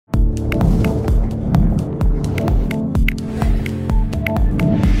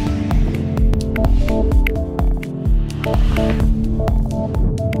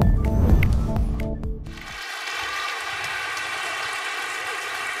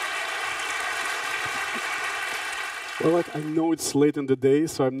Well, I know it's late in the day,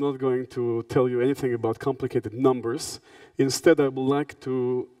 so I'm not going to tell you anything about complicated numbers. Instead, I would like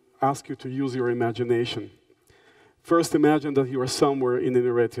to ask you to use your imagination. First, imagine that you are somewhere in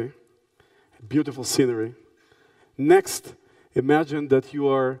Emirati, beautiful scenery. Next, imagine that you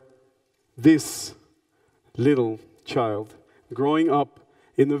are this little child growing up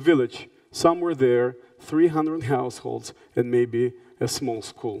in a village, somewhere there, 300 households, and maybe a small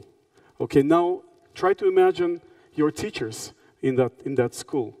school. Okay, now try to imagine your teachers in that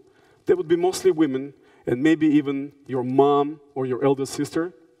school. They would be mostly women, and maybe even your mom or your elder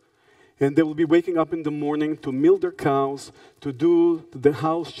sister. And they will be waking up in the morning to milk their cows, to do the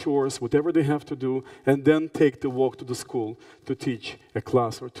house chores, whatever they have to do, and then take the walk to the school to teach a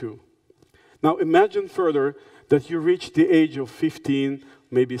class or two. Now imagine further that you reach the age of 15,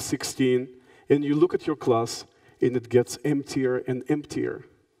 maybe 16, and you look at your class, and it gets emptier and emptier.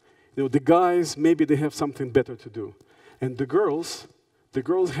 You know, the guys, maybe they have something better to do. And the girls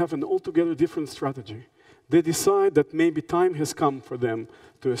have an altogether different strategy. They decide that maybe time has come for them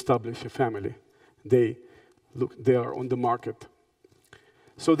to establish a family. They are on the market.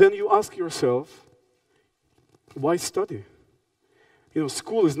 So then you ask yourself, why study? You know,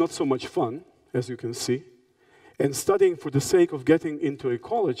 school is not so much fun, as you can see. And studying for the sake of getting into a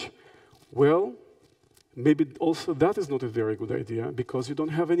college, well, maybe also that is not a very good idea because you don't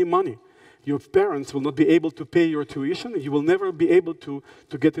have any money. Your parents will not be able to pay your tuition, and you will never be able to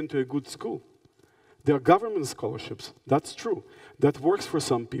get into a good school. There are government scholarships, that's true. That works for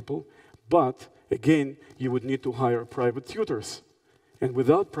some people, but again, you would need to hire private tutors. And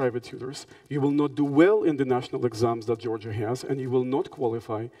without private tutors, you will not do well in the national exams that Georgia has, and you will not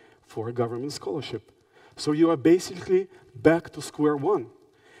qualify for a government scholarship. So you are basically back to square one.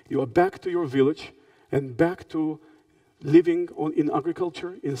 You are back to your village, and back to living in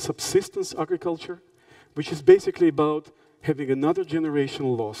agriculture, in subsistence agriculture, which is basically about having another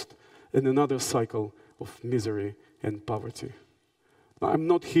generation lost in another cycle of misery and poverty. Now, I'm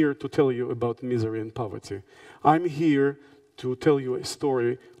not here to tell you about misery and poverty. I'm here to tell you a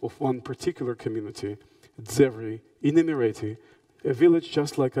story of one particular community, Dzevri, in Emirati, a village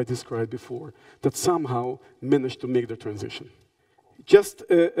just like I described before, that somehow managed to make the transition. Just,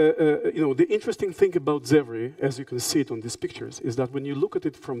 the interesting thing about Dzevri, as you can see it on these pictures, is that when you look at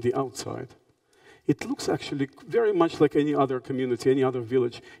it from the outside, it looks actually very much like any other community, any other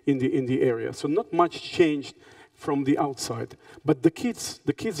village in the area. So not much changed from the outside. But the kids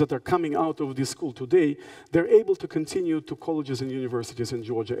that are coming out of this school today, they're able to continue to colleges and universities in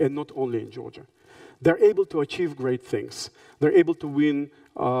Georgia, and not only in Georgia. They're able to achieve great things. They're able to win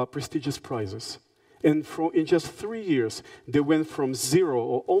prestigious prizes. And in just 3 years, they went from zero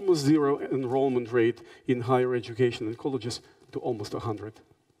or almost zero enrollment rate in higher education and colleges to almost 100.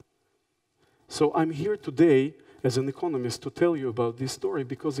 So I'm here today as an economist to tell you about this story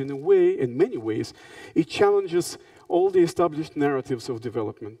because in a way, in many ways, it challenges all the established narratives of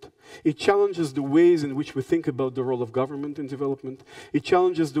development. It challenges the ways in which we think about the role of government in development. It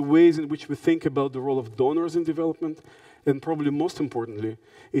challenges the ways in which we think about the role of donors in development. And probably most importantly,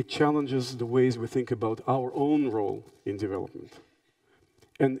 it challenges the ways we think about our own role in development.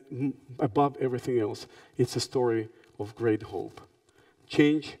 And above everything else, it's a story of great hope.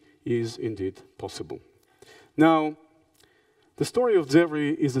 Change is indeed possible. Now, the story of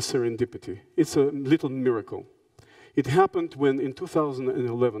Dzevri is a serendipity. It's a little miracle. It happened when, in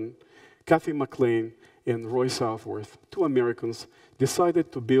 2011, Kathy McLean and Roy Southworth, two Americans,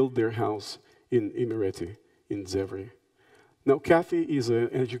 decided to build their house in Emirati, in Dzevri. Now, Kathy is an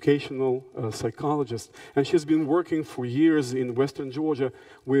educational psychologist, and she's been working for years in Western Georgia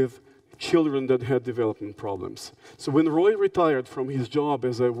with children that had development problems. So when Roy retired from his job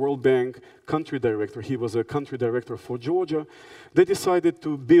as a World Bank country director, he was a country director for Georgia, they decided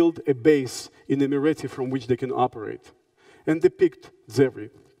to build a base in Emirati from which they can operate. And they picked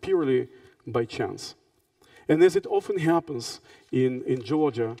Dzevri, purely by chance. And as it often happens in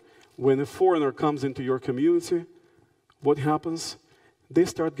Georgia, when a foreigner comes into your community, what happens? They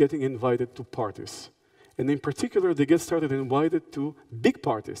start getting invited to parties. And in particular, they get started invited to big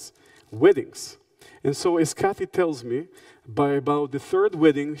parties, weddings. And so, as Kathy tells me, by about the third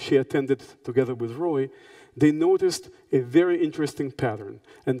wedding she attended together with Roy, they noticed a very interesting pattern.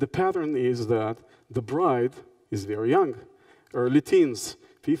 And the pattern is that the bride is very young, early teens,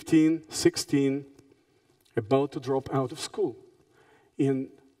 15, 16, about to drop out of school. In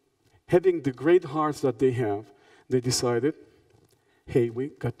having the great hearts that they have, they decided, hey, we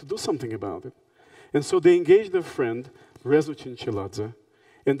got to do something about it. And so they engaged their friend, Rezo Chinchiladze,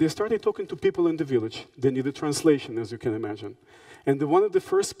 And they started talking to people in the village. They needed translation, as you can imagine. And one of the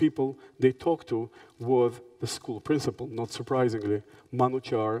first people they talked to was the school principal, not surprisingly,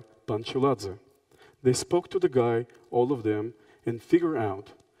 Manuchar Panchuladze. They spoke to the guy, all of them, and figured out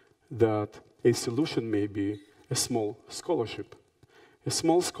that a solution may be a small scholarship. A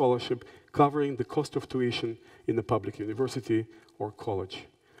small scholarship covering the cost of tuition in a public university or college.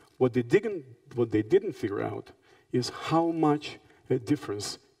 What they didn't figure out is how much a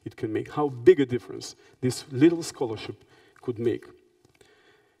difference it can make, how big a difference this little scholarship could make.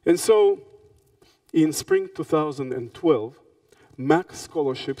 And so, in spring 2012, MAC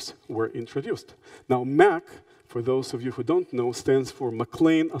scholarships were introduced. Now, MAC, for those of you who don't know, stands for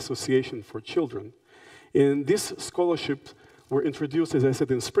McLean Association for Children. And these scholarships were introduced, as I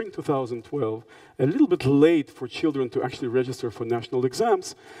said, in spring 2012, a little bit late for children to actually register for national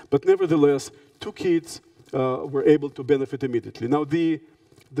exams, but nevertheless, 2 kids were able to benefit immediately. Now, the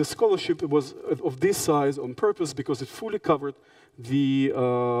scholarship was of this size on purpose because it fully covered the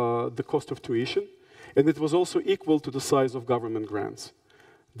cost of tuition, and it was also equal to the size of government grants.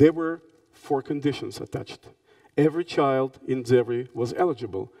 There were 4 conditions attached. Every child in Zevri was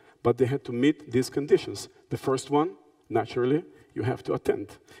eligible, but they had to meet these conditions. The first one, naturally, you have to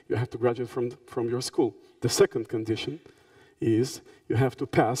attend. You have to graduate from your school. The second condition is you have to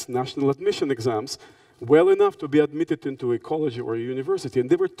pass national admission exams well enough to be admitted into a college or a university. And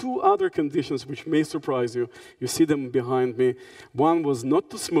there were 2 other conditions which may surprise you. You see them behind me. One was not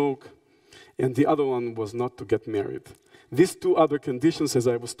to smoke, and the other one was not to get married. These 2 other conditions, as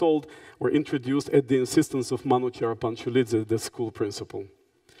I was told, were introduced at the insistence of Manuchar Panchuladze, the school principal.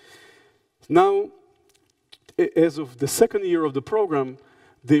 Now, as of the second year of the program,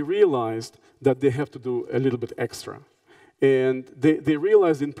 they realized that they have to do a little bit extra. And they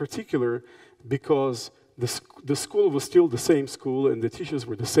realized in particular, because the school was still the same school and the teachers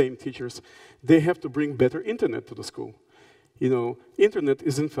were the same teachers, they have to bring better internet to the school. You know, internet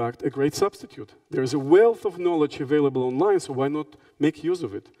is in fact a great substitute. There is a wealth of knowledge available online, so why not make use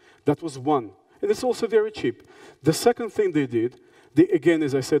of it? That was one. And it's also very cheap. The second thing they did, again,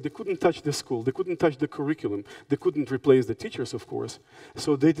 as I said, they couldn't touch the school, they couldn't touch the curriculum, they couldn't replace the teachers, of course.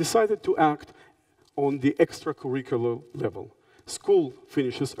 So they decided to act on the extracurricular level. School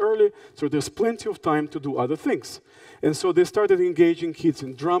finishes early, so there's plenty of time to do other things. And so they started engaging kids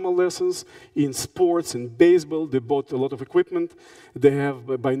in drama lessons, in sports, in baseball. They bought a lot of equipment. They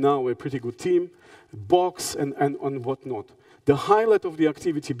have, by now, a pretty good team, box, and whatnot. The highlight of the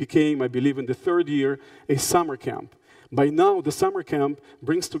activity became, I believe, in the 3rd year, a summer camp. By now, the summer camp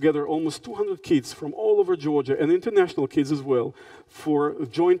brings together almost 200 kids from all over Georgia, and international kids as well, for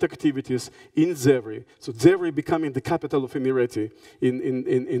joint activities in Zevri. So Zevri becoming the capital of Emirati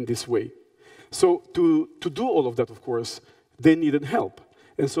in this way. So to do all of that, of course, they needed help.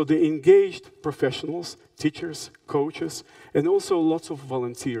 And so they engaged professionals, teachers, coaches, and also lots of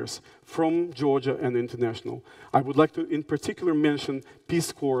volunteers from Georgia and international. I would like to, in particular, mention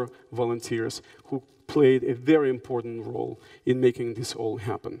Peace Corps volunteers who played a very important role in making this all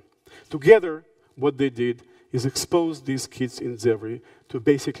happen. Together, what they did is expose these kids in Zevri to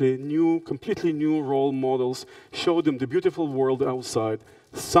basically completely new role models, show them the beautiful world outside,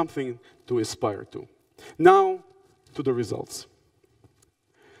 something to aspire to. Now, to the results.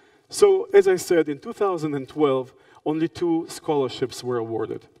 So, as I said, in 2012, only 2 scholarships were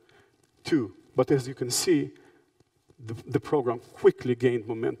awarded. 2. But as you can see, the program quickly gained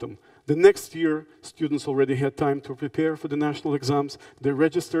momentum. The next year, students already had time to prepare for the national exams. They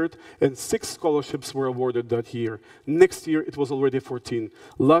registered, and 6 scholarships were awarded that year. Next year, it was already 14.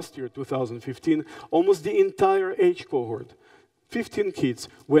 Last year, 2015, almost the entire age cohort, 15 kids,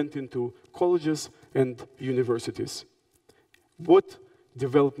 went into colleges and universities. What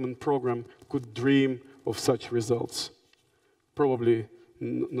development program could dream of such results? Probably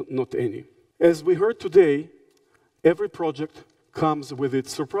not any. As we heard today, every project comes with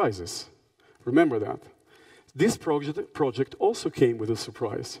its surprises. Remember that. This project also came with a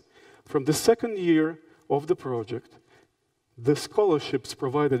surprise. From the 2nd year of the project, the scholarships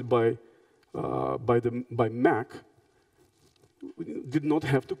provided by MAC did not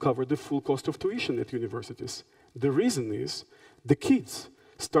have to cover the full cost of tuition at universities. The reason is the kids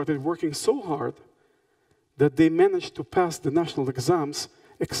started working so hard that they managed to pass the national exams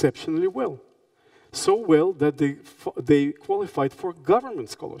exceptionally well. So well that they qualified for government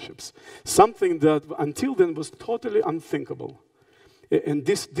scholarships, something that until then was totally unthinkable. And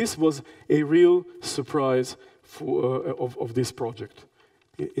this was a real surprise of this project.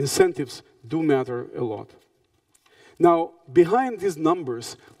 Incentives do matter a lot. Now, behind these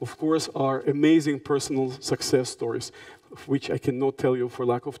numbers, of course, are amazing personal success stories. which I cannot tell you for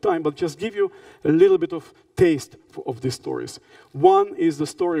lack of time, but just give you a little bit of taste of these stories. One is the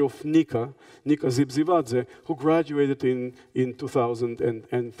story of Nika Zibzivadze, who graduated in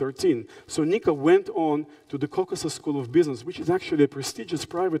 2013. So Nika went on to the Caucasus School of Business, which is actually a prestigious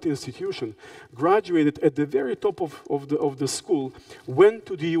private institution, graduated at the very top of the school, went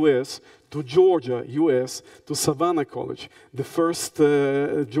to the US, to Georgia, US, to Savannah College, the first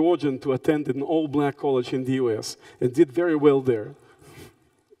Georgian to attend an all-black college in the US, and did very well there.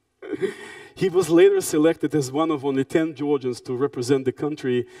 He was later selected as one of only 10 Georgians to represent the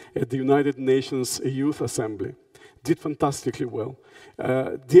country at the United Nations Youth Assembly. Did fantastically well.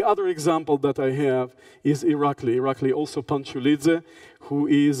 The other example that I have is Irakli also Panchulidze, who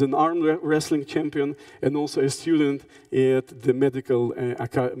is an arm wrestling champion and also a student at the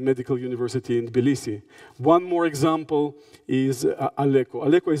medical university in Tbilisi. One more example is Aleko.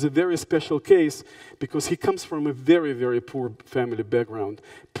 Aleko is a very special case because he comes from a very, very poor family background,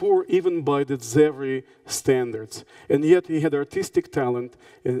 poor even by the Zevri standards. And yet he had artistic talent,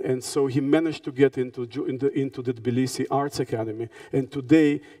 and so he managed to get into the Tbilisi Arts Academy, and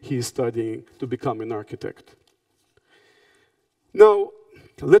today he is studying to become an architect. Now,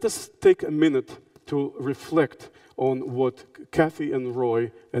 let us take a minute to reflect on what Kathy and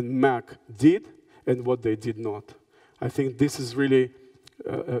Roy and Mac did and what they did not. I think this is really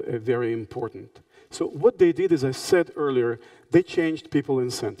very important. So what they did, as I said earlier, they changed people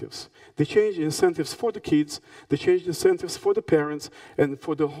incentives. They changed incentives for the kids, they changed incentives for the parents, and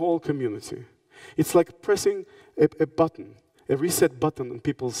for the whole community. It's like pressing a button, a reset button on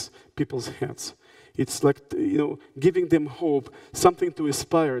people's heads. It's like, giving them hope, something to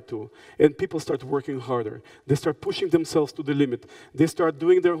aspire to. And people start working harder. They start pushing themselves to the limit. They start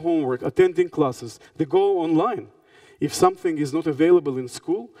doing their homework, attending classes. They go online. If something is not available in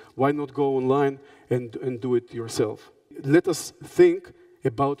school, why not go online and do it yourself? Let us think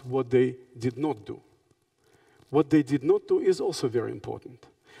about what they did not do. What they did not do is also very important.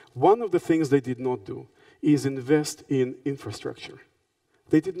 One of the things they did not do is invest in infrastructure.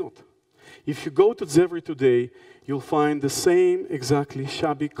 They did not. If you go to Zevri today, you'll find the same exactly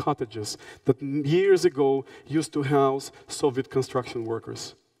shabby cottages that years ago used to house Soviet construction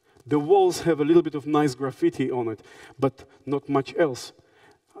workers. The walls have a little bit of nice graffiti on it, but not much else.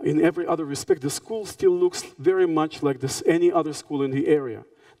 In every other respect, the school still looks very much like any other school in the area.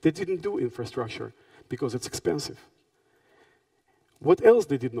 They didn't do infrastructure because it's expensive. What else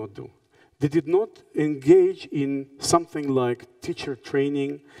they did not do? They did not engage in something like teacher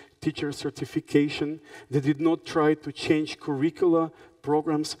training, teacher certification. They did not try to change curricula,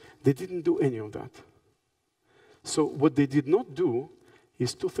 programs. They didn't do any of that. So what they did not do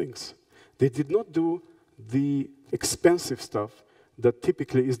is two things. They did not do the expensive stuff that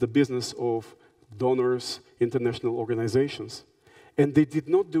typically is the business of donors, international organizations. And they did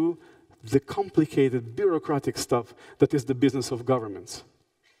not do the complicated bureaucratic stuff that is the business of governments.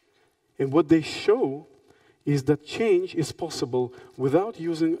 And what they show is that change is possible without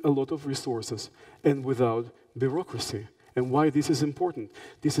using a lot of resources and without bureaucracy. And why this is important?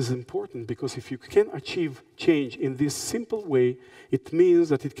 This is important because if you can achieve change in this simple way, it means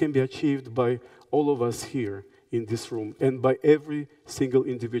that it can be achieved by all of us here in this room and by every single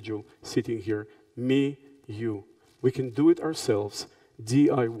individual sitting here, me, you. We can do it ourselves,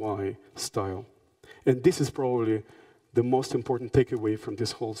 DIY style. And this is probably the most important takeaway from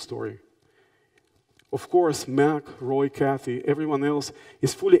this whole story. Of course, Mac, Roy, Kathy, everyone else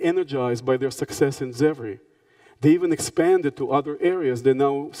is fully energized by their success in Zevri. They even expanded to other areas. They're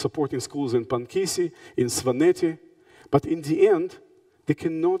now supporting schools in Pankisi, in Svaneti. But in the end, they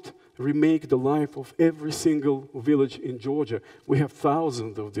cannot remake the life of every single village in Georgia. We have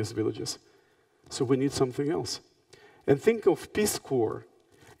thousands of these villages. So we need something else. And think of Peace Corps.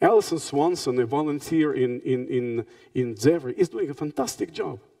 Alison Swanson, a volunteer in Zevri, is doing a fantastic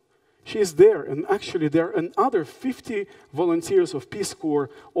job. She is there, and actually there are another 50 volunteers of Peace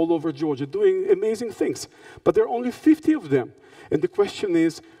Corps all over Georgia doing amazing things. But there are only 50 of them. And the question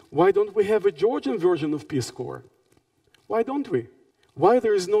is, why don't we have a Georgian version of Peace Corps? Why don't we? Why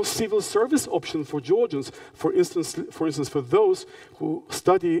there is no civil service option for Georgians, for instance, for those who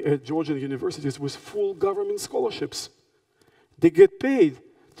study at Georgian universities with full government scholarships? They get paid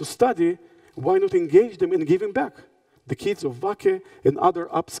to study, why not engage them in giving back? The kids of Vake and other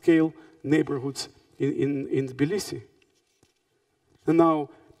upscale neighborhoods in Tbilisi. And now,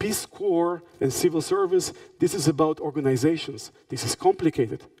 Peace Corps and civil service, this is about organizations. This is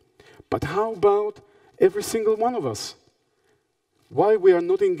complicated. But how about every single one of us? Why we are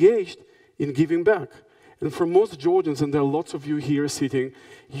not engaged in giving back? And for most Georgians, and there are lots of you here sitting,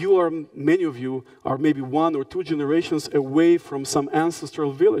 many of you are maybe 1 or 2 generations away from some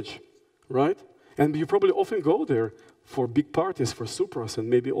ancestral village, right? And you probably often go there for big parties, for supras, and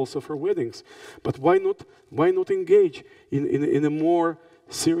maybe also for weddings. But why not engage in a more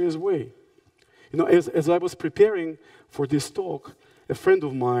serious way? You know, as I was preparing for this talk, a friend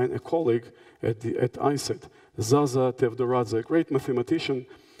of mine, a colleague at ISET, Zaza Tevdoradze, a great mathematician,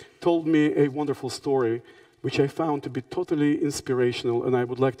 told me a wonderful story which I found to be totally inspirational, and I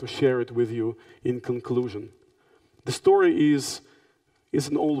would like to share it with you in conclusion. The story is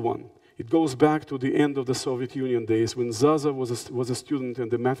an old one. It goes back to the end of the Soviet Union days when Zaza was a student in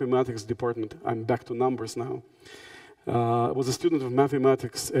the mathematics department. I'm back to numbers now. Was a student of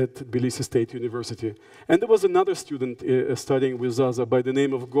mathematics at Tbilisi State University. And there was another student studying with Zaza by the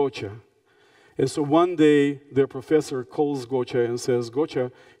name of Gocha. And so one day, their professor calls Gocha and says,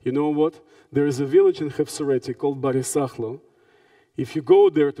 Gocha, you know what? There is a village in Khevsureti called Barisachlo. If you go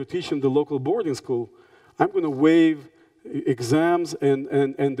there to teach in the local boarding school, I'm going to waive exams and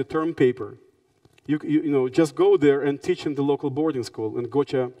the term paper. You know, just go there and teach in the local boarding school. And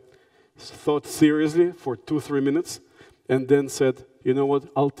Gocha thought seriously for 2-3 minutes and then said, you know what,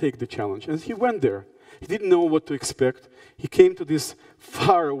 I'll take the challenge. And he went there. He didn't know what to expect. He came to this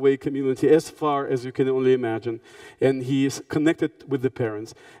faraway community, as far as you can only imagine, and he is connected with the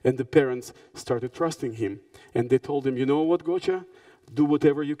parents, and the parents started trusting him. And they told him, you know what, Gocha? Do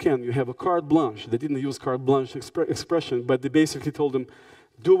whatever you can. You have a carte blanche. They didn't use carte blanche expression, but they basically told him,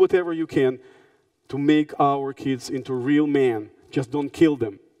 do whatever you can to make our kids into real men. Just don't kill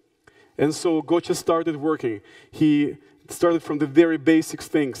them. And so Gocha started working. He started from the very basic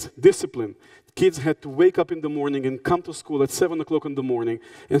things, discipline. Kids had to wake up in the morning and come to school at 7 o'clock in the morning.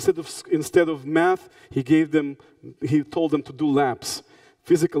 Instead of math, he told them to do laps,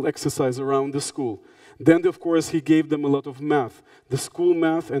 physical exercise around the school. Then, of course, he gave them a lot of math, the school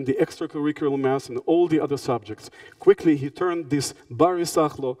math and the extracurricular math and all the other subjects. Quickly, he turned this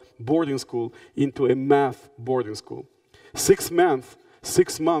Barisachlo boarding school into a math boarding school. 6 months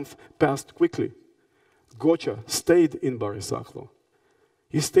passed quickly. Gocha stayed in Barisachlo.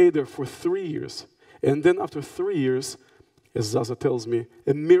 He stayed there for 3 years. And then after 3 years, as Zaza tells me,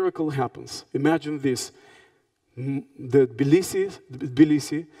 a miracle happens. Imagine this. The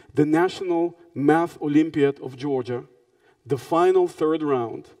Tbilisi, the National Math Olympiad of Georgia, the final 3rd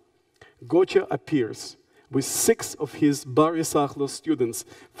round, Gocha appears with 6 of his Barisachlo students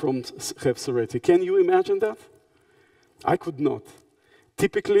from Khevsureti. Can you imagine that? I could not.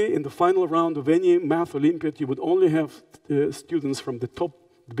 Typically, in the final round of any math Olympiad, you would only have students from the top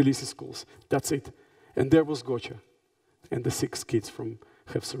Tbilisi schools. That's it. And there was Gocha and the 6 kids from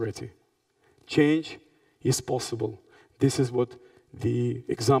Khevsureti. Change is possible. This is what the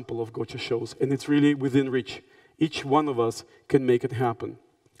example of Gocha shows. And it's really within reach. Each one of us can make it happen.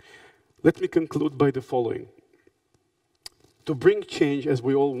 Let me conclude by the following. To bring change, as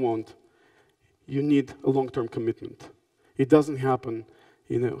we all want, you need a long-term commitment. It doesn't happen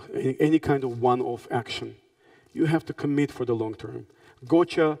in any kind of one-off action. You have to commit for the long term.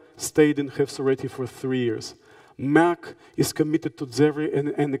 Gocha stayed in Khevsureti for 3 years. Mac is committed to Dzevri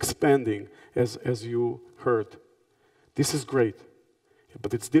and expanding, as you heard. This is great,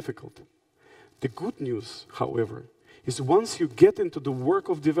 but it's difficult. The good news, however, is once you get into the work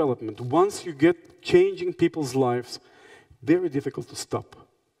of development, once you get changing people's lives, very difficult to stop.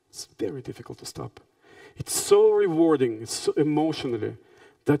 It's very difficult to stop. It's so rewarding, it's so emotionally,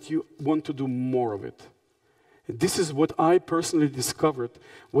 that you want to do more of it. And this is what I personally discovered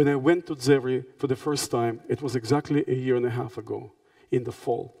when I went to Dzevri for the first time. It was exactly 1.5 years ago, in the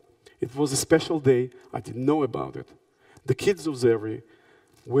fall. It was a special day. I didn't know about it. The kids of Dzevri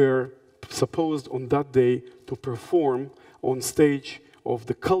were supposed on that day to perform on stage of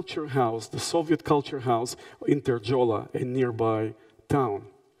the culture house, the Soviet culture house in Terjola, a nearby town.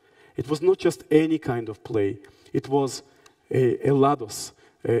 It was not just any kind of play. It was a Lados,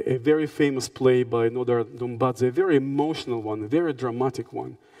 a very famous play by Nodar Dumbadze, a very emotional one, a very dramatic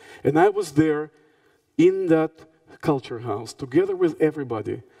one. And I was there in that culture house together with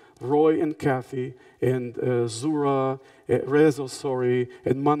everybody, Roy and Kathy and Zura, Rezo,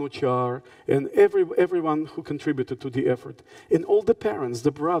 and Manuchar, and everyone who contributed to the effort. And all the parents,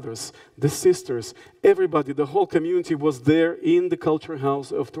 the brothers, the sisters, everybody, the whole community was there in the culture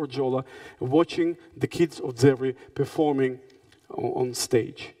house of Torjola, watching the kids of Dzevri performing on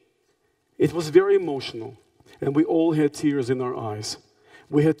stage. It was very emotional, and we all had tears in our eyes.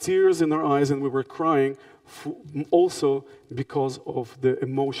 We had tears in our eyes, and we were crying also because of the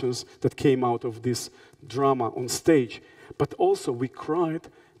emotions that came out of this drama on stage. But also we cried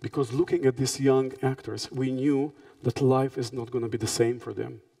Because looking at these young actors, we knew that life is not going to be the same for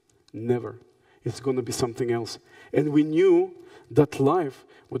them. Never. It's going to be something else. And we knew that life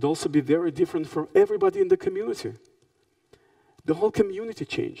would also be very different for everybody in the community. The whole community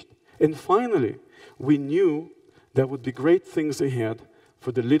changed. And finally, we knew there would be great things ahead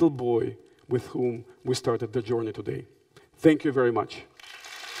for the little boy with whom we started the journey today. Thank you very much.